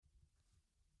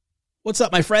What's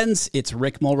up, my friends? It's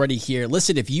Rick Mulready here.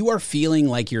 Listen, if you are feeling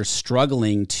like you're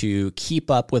struggling to keep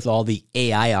up with all the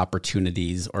AI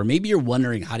opportunities, or maybe you're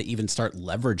wondering how to even start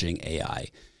leveraging AI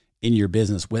in your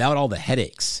business without all the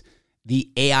headaches, the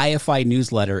AIFI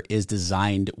newsletter is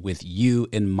designed with you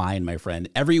in mind, my friend.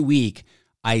 Every week,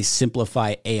 I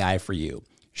simplify AI for you,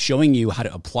 showing you how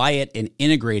to apply it and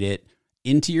integrate it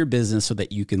into your business so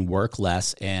that you can work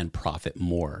less and profit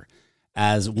more.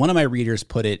 As one of my readers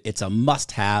put it, it's a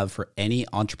must-have for any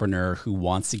entrepreneur who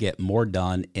wants to get more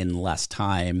done in less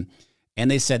time.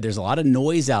 And they said there's a lot of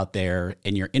noise out there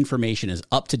and your information is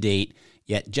up to date,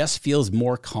 yet just feels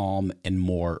more calm and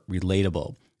more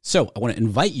relatable. So I want to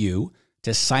invite you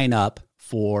to sign up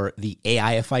for the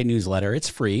AIFI newsletter. It's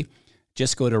free.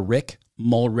 Just go to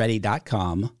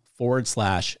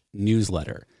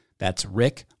rickmulready.com/newsletter. That's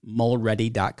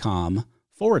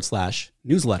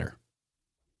rickmulready.com/newsletter.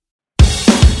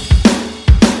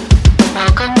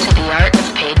 Welcome to the Art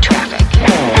of Paid Traffic.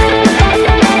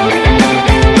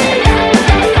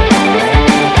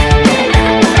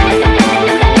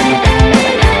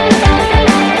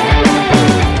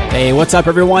 Hey, what's up,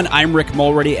 everyone? I'm Rick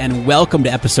Mulready, and welcome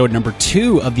to episode number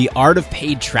 2 of the Art of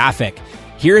Paid Traffic.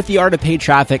 Here at the Art of Paid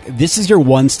Traffic, this is your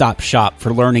one-stop shop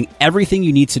for learning everything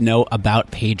you need to know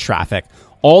about paid traffic.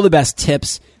 All the best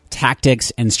tips,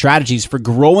 tactics, and strategies for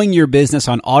growing your business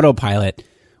on autopilot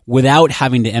without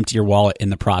having to empty your wallet in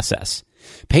the process.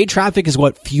 Paid traffic is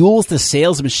what fuels the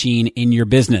sales machine in your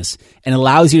business and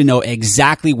allows you to know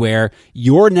exactly where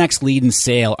your next lead and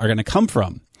sale are going to come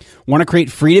from. Want to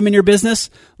create freedom in your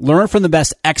business? Learn from the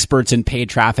best experts in paid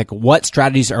traffic what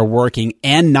strategies are working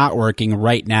and not working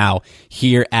right now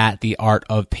here at the Art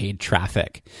of Paid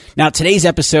Traffic. Now, today's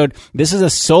episode, this is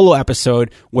a solo episode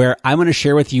where I'm going to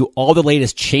share with you all the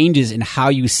latest changes in how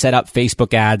you set up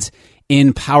Facebook ads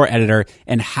in Power Editor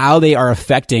and how they are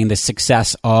affecting the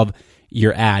success of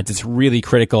your ads. It's really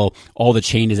critical, all the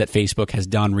changes that Facebook has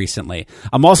done recently.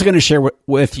 I'm also going to share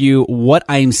with you what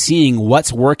I'm seeing,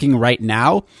 what's working right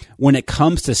now when it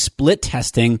comes to split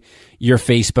testing your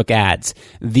Facebook ads.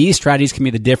 These strategies can be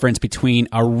the difference between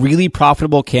a really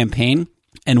profitable campaign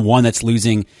and one that's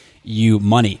losing you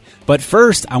money. But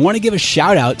first, I want to give a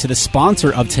shout out to the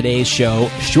sponsor of today's show,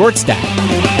 ShortStack.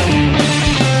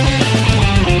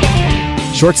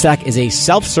 ShortStack is a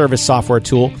self-service software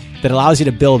tool that allows you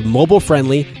to build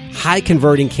mobile-friendly,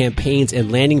 high-converting campaigns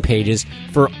and landing pages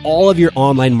for all of your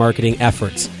online marketing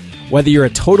efforts. Whether you're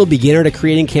a total beginner to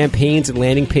creating campaigns and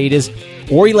landing pages,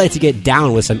 or you like to get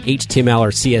down with some HTML or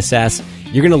CSS,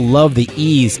 you're going to love the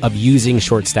ease of using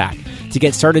ShortStack. To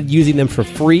get started using them for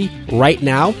free right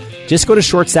now, just go to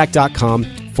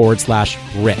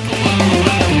shortstack.com/Rick.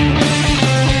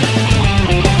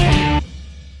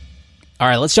 All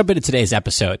right, let's jump into today's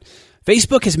episode.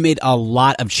 Facebook has made a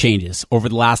lot of changes over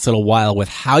the last little while with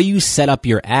how you set up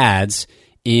your ads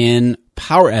in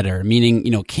Power Editor, meaning,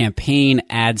 campaign,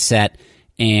 ad set,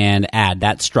 and ad,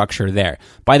 that structure there.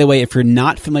 By the way, if you're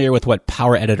not familiar with what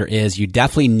Power Editor is, you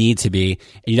definitely need to be,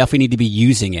 and you definitely need to be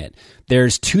using it.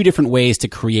 There's 2 different ways to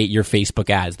create your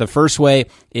Facebook ads. The first way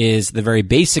is the very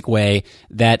basic way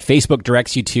that Facebook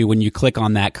directs you to when you click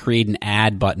on that create an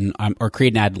ad button or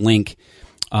create an ad link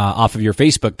off of your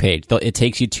Facebook page. It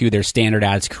takes you to their standard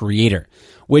ads creator,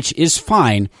 which is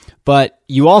fine, but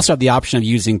you also have the option of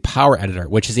using Power Editor,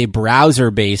 which is a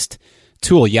browser-based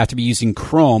tool. You have to be using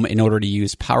Chrome in order to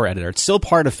use Power Editor. It's still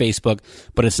part of Facebook,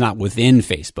 but it's not within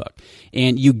Facebook.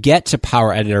 And you get to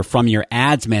Power Editor from your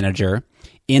ads manager.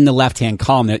 In the left-hand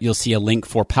column, you'll see a link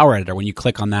for Power Editor. When you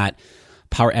click on that,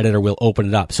 Power Editor will open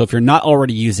it up. So if you're not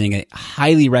already using it,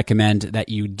 highly recommend that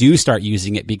you do start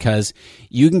using it because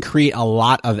you can create a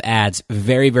lot of ads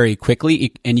very, very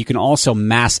quickly, and you can also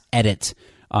mass edit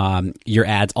your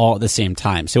ads all at the same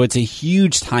time. So it's a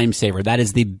huge time saver. That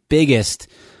is the biggest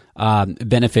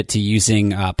benefit to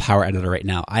using Power Editor right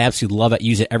now. I absolutely love it.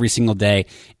 Use it every single day,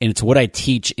 and it's what I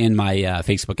teach in my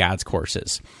Facebook ads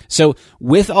courses. So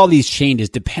with all these changes,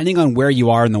 depending on where you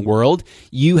are in the world,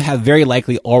 you have very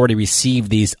likely already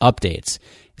received these updates.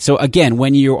 So again,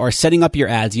 when you are setting up your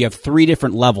ads, you have 3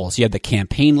 different levels. You have the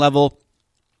campaign level,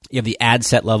 you have the ad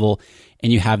set level,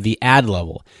 and you have the ad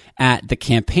level. At the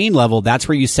campaign level, that's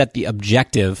where you set the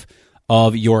objective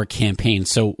of your campaign.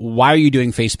 So why are you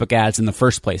doing Facebook ads in the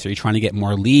first place? Are you trying to get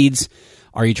more leads?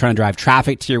 Are you trying to drive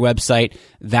traffic to your website?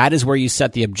 That is where you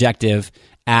set the objective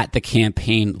at the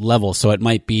campaign level. So it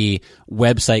might be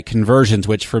website conversions,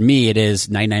 which for me, it is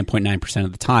 99.9%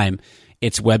 of the time.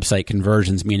 it's website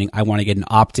conversions, meaning I want to get an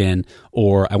opt-in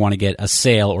or I want to get a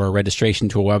sale or a registration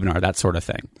to a webinar, that sort of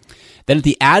thing. Then at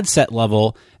the ad set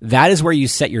level, that is where you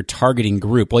set your targeting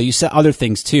group. Well, you set other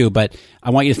things too, but I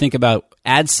want you to think about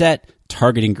ad set,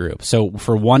 targeting group. So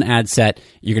for one ad set,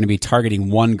 you're going to be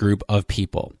targeting one group of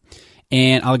people.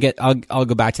 And I'll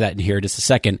go back to that in here in just a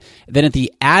second. Then at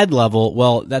the ad level,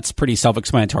 well, that's pretty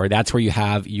self-explanatory. That's where you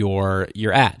have your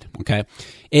ad, okay?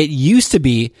 It used to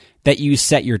be that you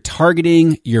set your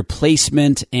targeting, your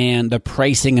placement, and the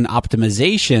pricing and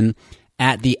optimization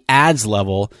at the ads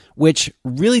level, which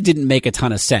really didn't make a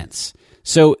ton of sense.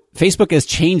 So Facebook has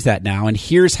changed that now, and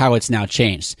here's how it's now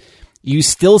changed. You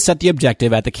still set the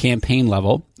objective at the campaign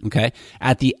level, okay?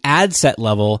 At the ad set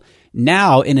level,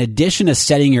 now, in addition to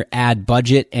setting your ad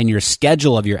budget and your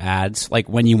schedule of your ads, like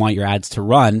when you want your ads to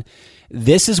run,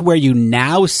 this is where you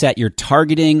now set your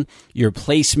targeting, your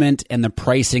placement, and the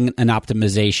pricing and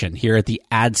optimization here at the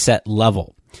ad set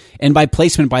level. And by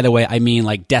placement, by the way, I mean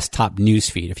like desktop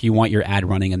newsfeed, if you want your ad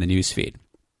running in the newsfeed.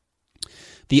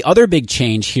 The other big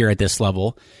change here at this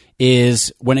level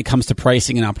is when it comes to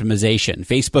pricing and optimization.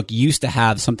 Facebook used to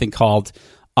have something called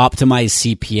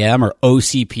Optimized CPM or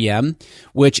OCPM,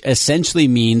 which essentially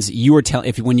means you were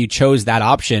when you chose that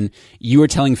option, you were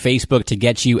telling Facebook to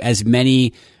get you as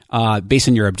many based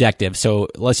on your objective. So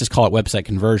let's just call it website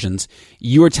conversions.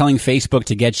 You were telling Facebook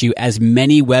to get you as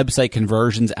many website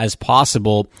conversions as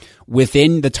possible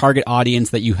within the target audience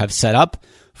that you have set up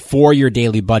for your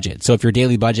daily budget. So if your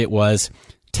daily budget was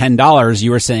 $10,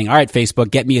 you were saying, all right,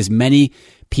 Facebook, get me as many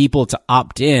people to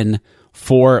opt in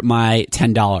for my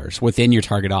 $10 within your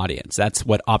target audience. That's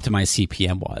what optimized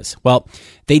CPM was. Well,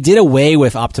 they did away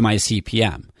with optimized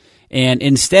CPM, and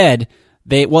instead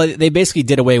they basically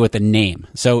did away with the name.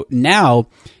 So now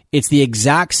it's the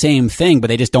exact same thing, but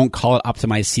they just don't call it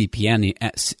optimized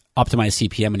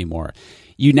CPM anymore.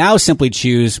 You now simply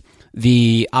choose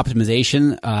the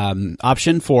optimization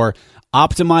option for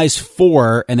optimize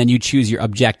for, and then you choose your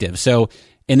objective. So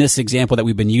in this example that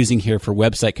we've been using here for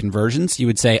website conversions, you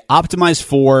would say optimize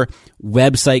for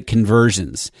website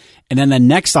conversions. And then the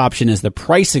next option is the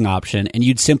pricing option, and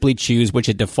you'd simply choose, which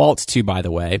it defaults to, by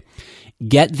the way,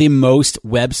 get the most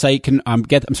get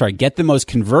the most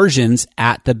conversions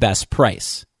at the best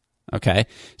price. Okay.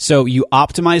 So you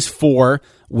optimize for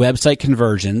website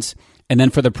conversions, and then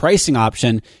for the pricing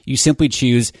option, you simply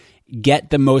choose get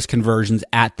the most conversions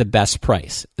at the best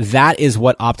price. That is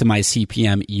what optimized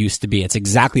CPM used to be. It's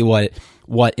exactly what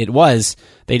it was.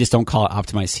 They just don't call it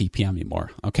optimized CPM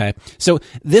anymore. Okay. So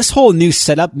this whole new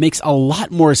setup makes a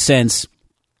lot more sense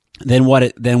than what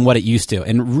it used to.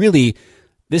 And really,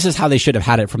 this is how they should have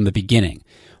had it from the beginning.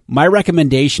 My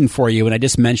recommendation for you, and I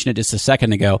just mentioned it just a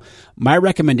second ago, my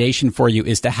recommendation for you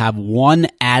is to have one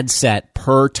ad set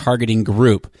per targeting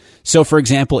group. So for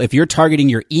example, if you're targeting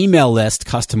your email list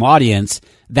custom audience,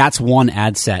 that's one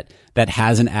ad set that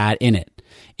has an ad in it.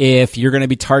 If you're going to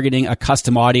be targeting a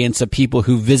custom audience of people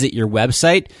who visit your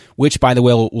website, which by the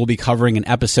way, we'll be covering in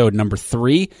episode number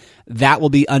 3, that will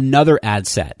be another ad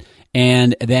set.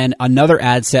 And then another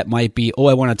ad set might be,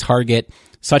 I want to target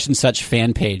such and such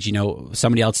fan page,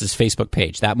 somebody else's Facebook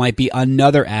page. That might be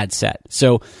another ad set.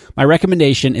 So my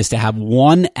recommendation is to have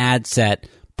one ad set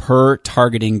per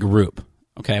targeting group.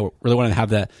 Okay. Really want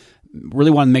to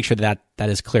make sure that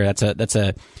is clear. That's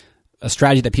a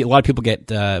strategy that a lot of people get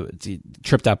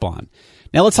tripped up on.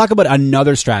 Now let's talk about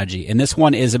another strategy. And this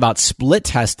one is about split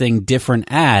testing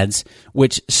different ads,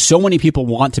 which so many people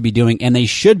want to be doing and they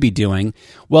should be doing.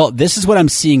 Well, this is what I'm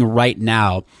seeing right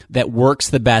now that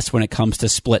works the best when it comes to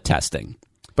split testing.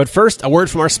 But first, a word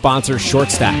from our sponsor,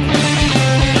 ShortStack.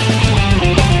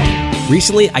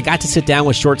 Recently, I got to sit down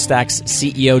with ShortStack's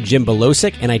CEO, Jim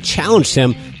Belosic, and I challenged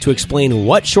him to explain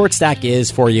what ShortStack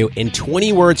is for you in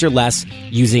 20 words or less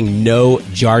using no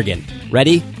jargon.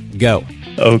 Ready? Go.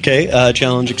 Okay,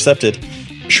 challenge accepted.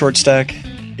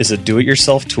 ShortStack is a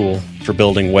do-it-yourself tool for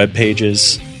building web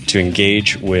pages to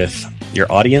engage with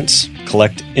your audience,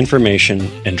 collect information,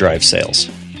 and drive sales.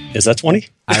 Is that 20?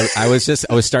 I was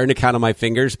starting to count on my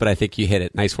fingers, but I think you hit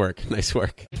it. Nice work. Nice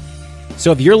work.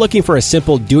 So if you're looking for a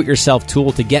simple do-it-yourself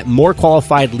tool to get more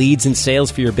qualified leads and sales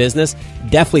for your business,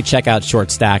 definitely check out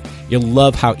ShortStack. You'll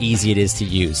love how easy it is to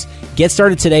use. Get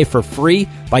started today for free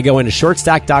by going to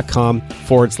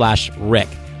shortstack.com/Rick.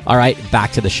 All right,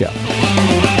 back to the show.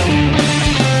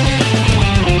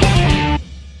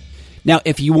 Now,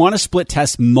 if you want to split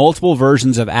test multiple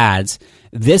versions of ads,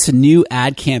 this new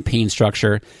ad campaign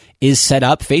structure is set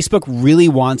up. Facebook really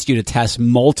wants you to test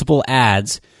multiple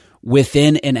ads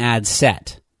within an ad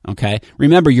set. Okay.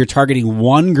 Remember, you're targeting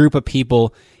one group of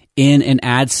people in an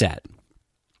ad set.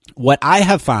 What I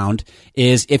have found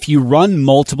is if you run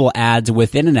multiple ads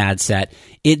within an ad set,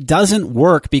 it doesn't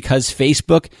work because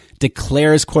Facebook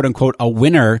declares, quote unquote, a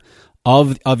winner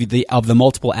of the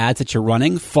multiple ads that you're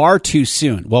running far too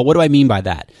soon. Well, what do I mean by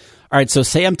that? All right, so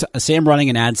say I'm running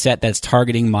an ad set that's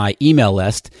targeting my email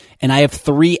list, and I have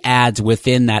 3 ads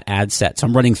within that ad set. So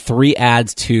I'm running 3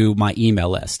 ads to my email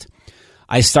list.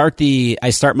 I start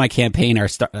my campaign,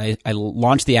 I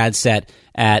launch the ad set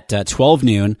at 12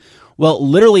 noon. Well,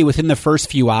 literally within the first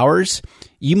few hours,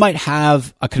 you might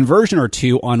have a conversion or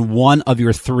 2 on one of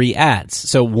your 3 ads.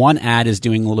 So one ad is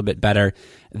doing a little bit better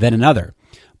than another.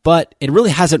 But it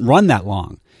really hasn't run that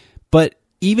long. But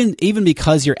even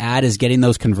because your ad is getting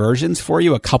those conversions for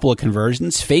you, a couple of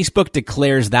conversions, Facebook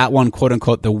declares that one, quote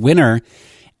unquote, the winner,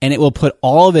 and it will put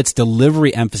all of its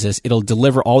delivery emphasis. It'll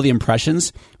deliver all the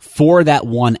impressions for that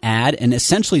one ad and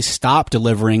essentially stop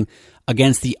delivering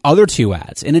against the other 2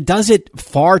 ads. And it does it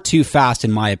far too fast,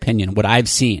 in my opinion, what I've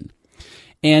seen.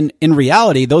 And in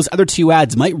reality, those other 2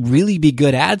 ads might really be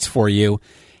good ads for you,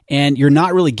 and you're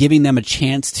not really giving them a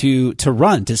chance to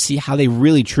run, to see how they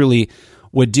really, truly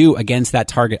would do against that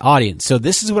target audience. So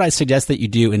this is what I suggest that you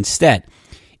do instead.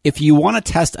 If you want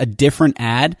to test a different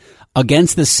ad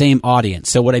against the same audience,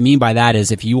 so what I mean by that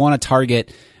is if you want to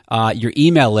target your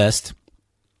email list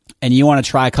and you want to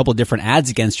try a couple different ads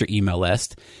against your email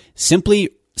list, simply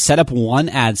set up one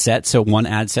ad set, so one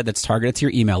ad set that's targeted to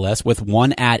your email list with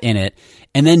one ad in it,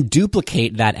 and then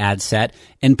duplicate that ad set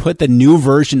and put the new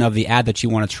version of the ad that you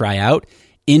want to try out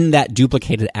in that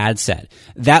duplicated ad set.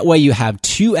 That way you have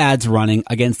 2 ads running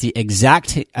against the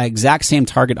exact same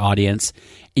target audience,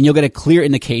 and you'll get a clear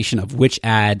indication of which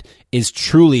ad is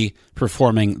truly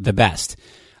performing the best.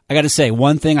 I got to say,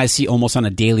 one thing I see almost on a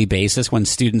daily basis when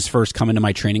students first come into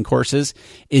my training courses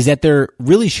is that they're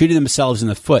really shooting themselves in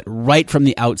the foot right from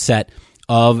the outset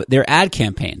of their ad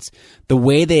campaigns. The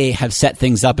way they have set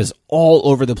things up is all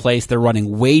over the place. They're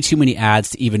running way too many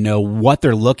ads to even know what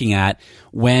they're looking at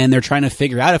when they're trying to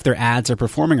figure out if their ads are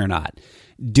performing or not.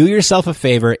 Do yourself a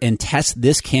favor and test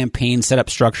this campaign setup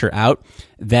structure out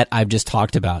that I've just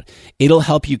talked about. It'll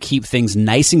help you keep things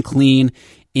nice and clean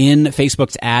in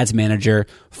Facebook's ads manager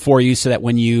for you so that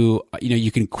when you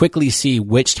can quickly see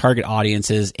which target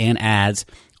audiences and ads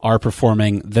are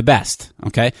performing the best.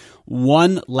 Okay.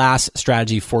 One last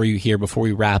strategy for you here before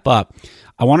we wrap up.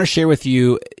 I want to share with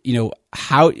you,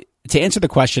 how to answer the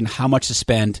question, how much to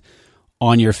spend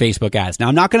on your Facebook ads. Now,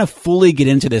 I'm not going to fully get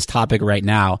into this topic right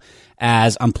now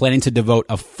as I'm planning to devote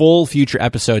a full future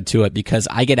episode to it because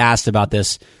I get asked about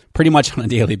this pretty much on a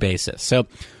daily basis. So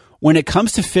when it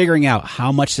comes to figuring out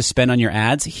how much to spend on your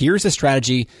ads, here's a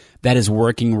strategy that is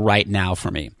working right now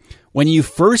for me. When you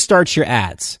first start your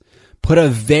ads, put a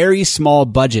very small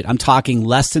budget, I'm talking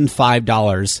less than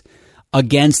 $5,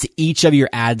 against each of your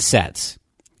ad sets.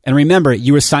 And remember,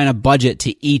 you assign a budget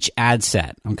to each ad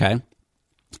set, okay?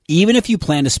 Even if you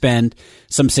plan to spend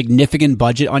some significant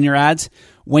budget on your ads,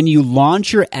 when you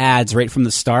launch your ads right from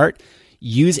the start,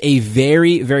 use a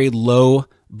very, very low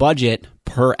budget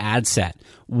per ad set.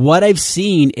 What I've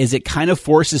seen is it kind of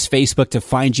forces Facebook to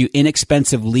find you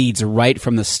inexpensive leads right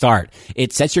from the start.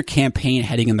 It sets your campaign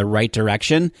heading in the right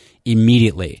direction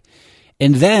immediately.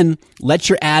 And then let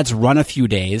your ads run a few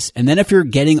days. And then if you're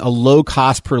getting a low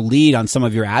cost per lead on some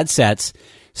of your ad sets,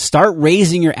 start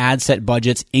raising your ad set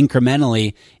budgets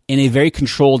incrementally in a very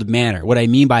controlled manner. What I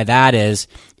mean by that is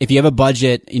if you have a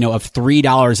budget, of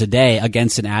 $3 a day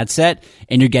against an ad set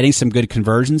and you're getting some good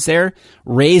conversions there,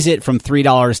 raise it from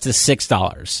 $3 to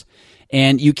 $6.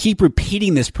 And you keep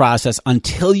repeating this process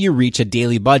until you reach a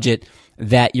daily budget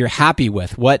that you're happy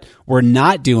with. What we're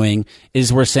not doing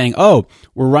is we're saying,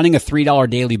 we're running a $3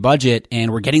 daily budget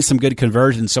and we're getting some good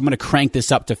conversions, so I'm going to crank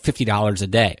this up to $50 a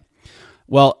day.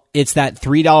 Well, it's that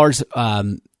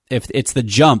 $3, if it's the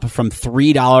jump from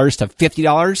 $3 to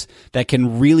 $50 that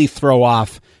can really throw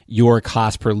off your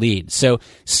cost per lead. So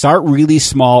start really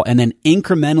small and then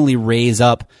incrementally raise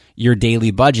up your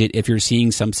daily budget if you're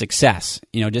seeing some success,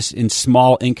 just in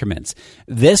small increments.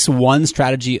 This one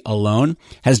strategy alone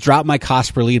has dropped my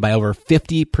cost per lead by over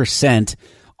 50%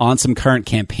 on some current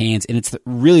campaigns. And it's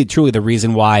really, truly the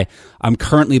reason why I'm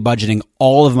currently budgeting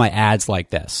all of my ads like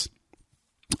this.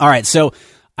 All right, so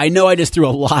I know I just threw a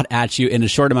lot at you in a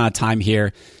short amount of time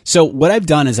here. So what I've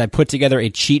done is I put together a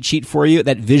cheat sheet for you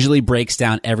that visually breaks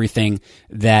down everything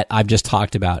that I've just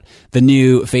talked about. The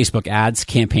new Facebook ads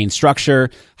campaign structure,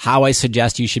 how I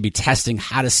suggest you should be testing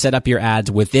how to set up your ads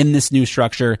within this new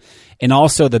structure, and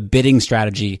also the bidding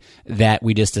strategy that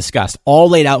we just discussed. All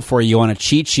laid out for you on a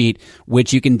cheat sheet,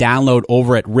 which you can download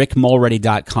over at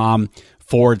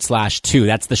rickmulready.com/2.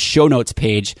 That's the show notes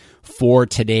page for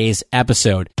today's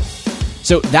episode.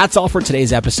 So that's all for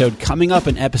today's episode. Coming up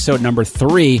in episode number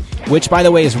 3, which, by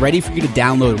the way, is ready for you to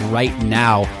download right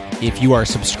now if you are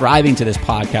subscribing to this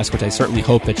podcast, which I certainly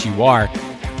hope that you are.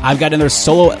 I've got another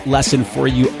solo lesson for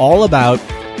you all about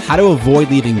how to avoid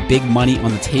leaving big money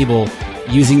on the table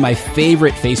using my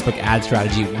favorite Facebook ad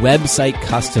strategy, website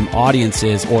custom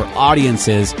audiences, or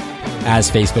audiences as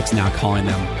Facebook's now calling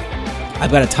them.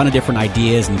 I've got a ton of different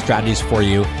ideas and strategies for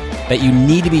you that you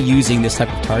need to be using this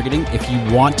type of targeting if you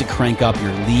want to crank up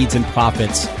your leads and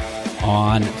profits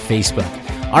on Facebook.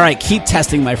 All right, keep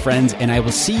testing, my friends, and I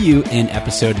will see you in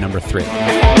episode number 3.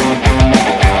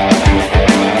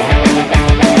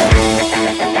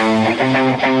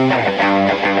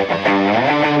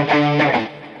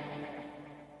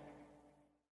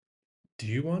 Do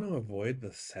you want to avoid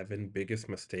the 7 biggest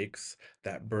mistakes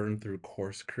that burn through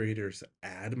course creators'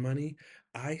 ad money?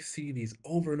 I see these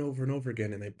over and over and over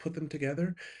again, and I put them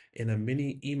together in a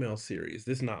mini email series.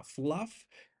 This is not fluff.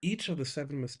 Each of the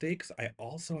 7 mistakes, I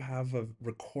also have a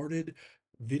recorded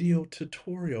video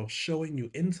tutorial showing you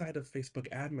inside of Facebook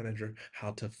Ad Manager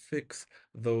how to fix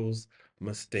those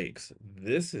mistakes.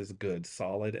 This is good,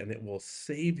 solid, and it will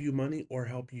save you money or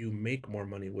help you make more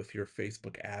money with your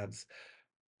Facebook ads.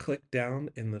 Click down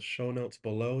in the show notes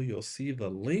below. You'll see the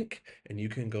link and you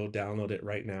can go download it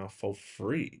right now for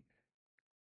free.